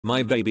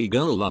My baby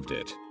girl loved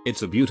it.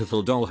 It's a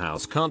beautiful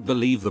dollhouse, can't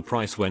believe the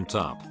price went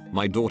up.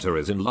 My daughter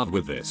is in love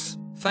with this.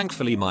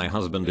 Thankfully my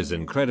husband is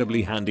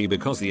incredibly handy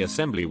because the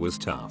assembly was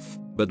tough,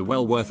 but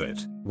well worth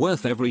it.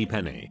 Worth every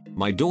penny.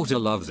 My daughter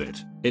loves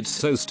it. It's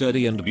so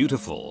sturdy and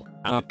beautiful.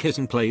 Our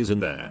kitten plays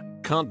in there.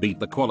 Can't beat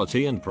the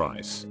quality and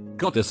price.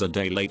 Got this a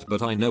day late,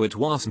 but I know it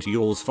wasn't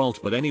yours fault.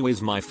 But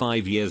anyways, my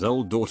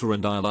 5-year-old daughter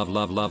and I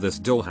love this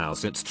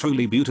dollhouse. It's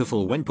truly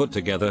beautiful when put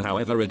together.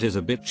 However, it is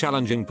a bit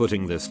challenging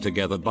putting this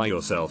together by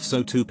yourself,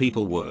 so 2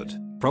 people would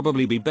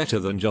probably be better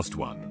than just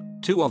one.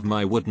 2 of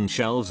my wooden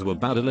shelves were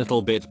bad a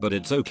little bit, but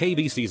it's okay.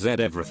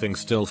 BCZ, everything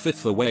still fit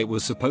the way it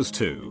was supposed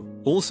to.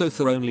 Also,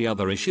 the only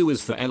other issue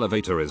is the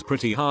elevator is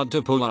pretty hard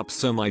to pull up,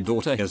 so my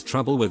daughter has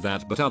trouble with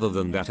that. But other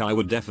than that, I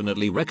would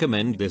definitely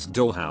recommend this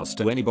dollhouse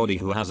to anybody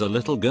who has a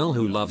little girl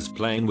who loves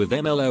playing with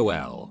them.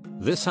 LOL.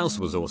 This house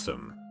was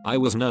awesome. I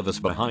was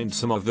nervous behind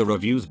some of the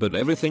reviews, but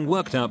everything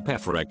worked out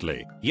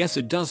perfectly. Yes,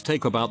 it does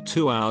take about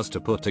 2 hours to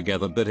put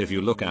together, but if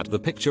you look at the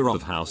picture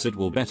of house, it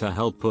will better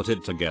help put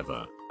it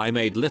together. I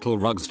made little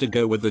rugs to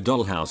go with the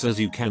dollhouse, as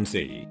you can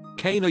see.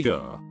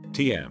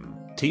 TM.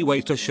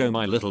 Wait to show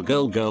my little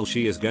girl,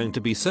 she is going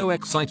to be so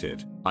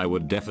excited. I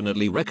would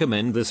definitely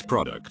recommend this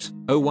product.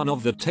 Oh, one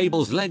of the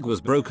table's leg was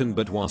broken,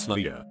 but was no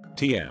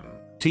TM.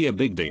 A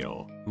big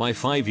deal. My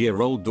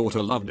 5-year-old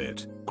daughter loved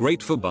it.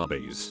 Great for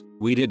Barbies.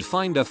 We did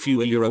find a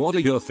few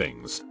audio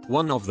things.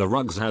 One of the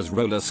rugs has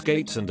roller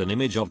skates and an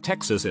image of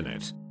Texas in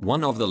it.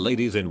 One of the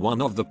ladies in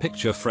one of the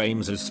picture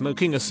frames is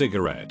smoking a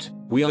cigarette.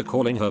 We are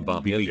calling her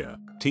Barbie.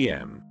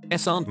 TM.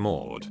 Aunt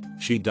Maud.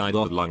 She died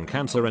of lung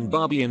cancer and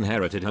Barbie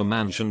inherited her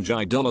mansion.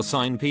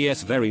 $.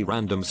 PS very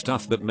random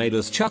stuff that made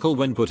us chuckle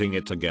when putting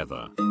it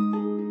together.